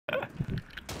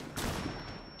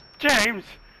James!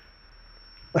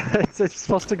 It's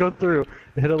supposed to go through.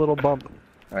 Hit a little bump.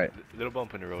 Alright. Little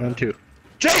bump in the road. 1, 2.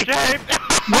 James! James!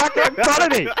 Walk in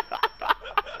front of me!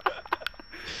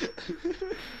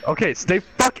 Okay, stay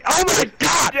oh my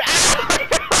god!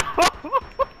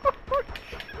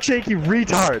 Jake, you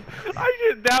retard!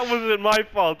 That wasn't my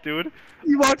fault, dude.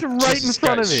 You walked right Jesus, in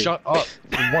front guys, of me! Shut up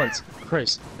for once.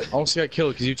 Christ. I almost got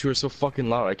killed because you two are so fucking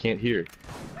loud I can't hear.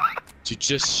 So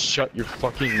just shut your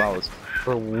fucking mouths.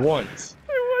 For once.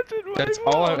 It wasn't my That's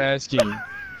fault. all I'm asking.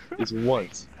 Is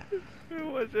once. It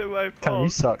wasn't my fault. Tom, you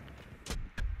suck.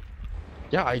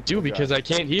 Yeah, I do because I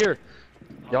can't hear.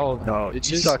 Y'all, No, it you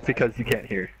just suck because you can't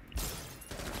hear.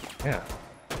 Yeah.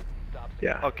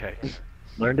 Yeah. Okay.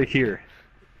 Learn to hear.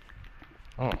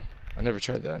 Oh, I never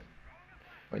tried that.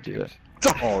 I do that.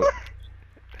 Oh.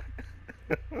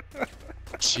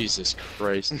 Jesus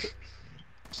Christ.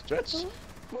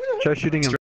 Try shooting him.